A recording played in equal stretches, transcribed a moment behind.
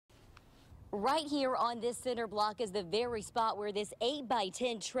Right here on this center block is the very spot where this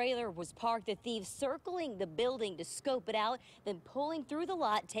 8x10 trailer was parked. The thieves circling the building to scope it out, then pulling through the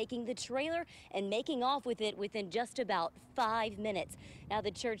lot, taking the trailer and making off with it within just about 5 minutes. Now,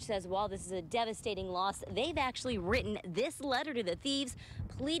 the church says while this is a devastating loss, they've actually written this letter to the thieves,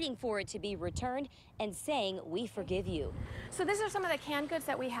 pleading for it to be returned and saying, "We forgive you." So these are some of the canned goods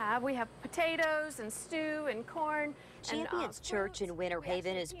that we have. We have potatoes and stew and corn. Champions Church in Winter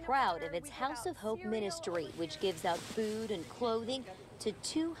Haven is proud of its House of Hope ministry, which gives out food and clothing to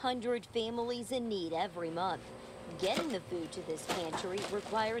 200 families in need every month. Getting the food to this pantry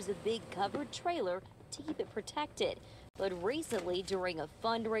requires a big covered trailer to keep it protected. But recently, during a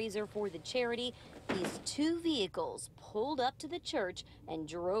fundraiser for the charity, these two vehicles pulled up to the church and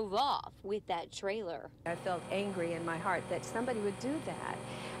drove off with that trailer. I felt angry in my heart that somebody would do that,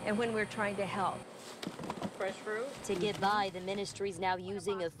 and when we're trying to help. Fresh fruit. To get by, the ministry's now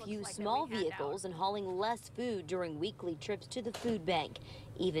using a few small vehicles and hauling less food during weekly trips to the food bank.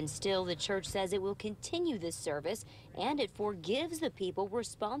 Even still, the church says it will continue this service, and it forgives the people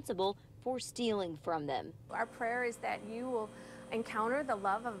responsible for stealing from them. Our prayer is that you will encounter the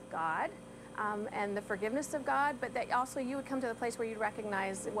love of God and the forgiveness of God, but that also you would come to the place where you'd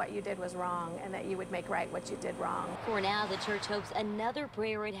recognize what you did was wrong and that you would make right what you did wrong. For now, the church hopes another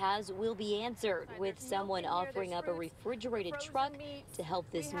prayer it has will be answered, with someone offering up a refrigerated truck to help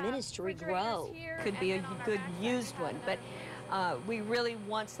this ministry grow. Could be a good used one, but we really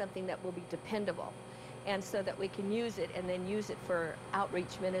want something that will be dependable, and so that we can use it and then use it for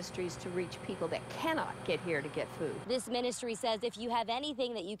outreach ministries to reach people that cannot get here to get food. This ministry says if you have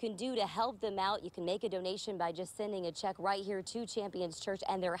anything that you can do to help them out, you can make a donation by just sending a check right here to Champions Church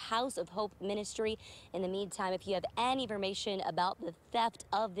and their House of Hope ministry. In the meantime, if you have any information about the theft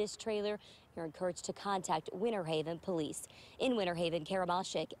of this trailer, you're encouraged to contact Winter Haven Police. In Winter Haven, Kara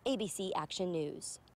Malshik, ABC Action News.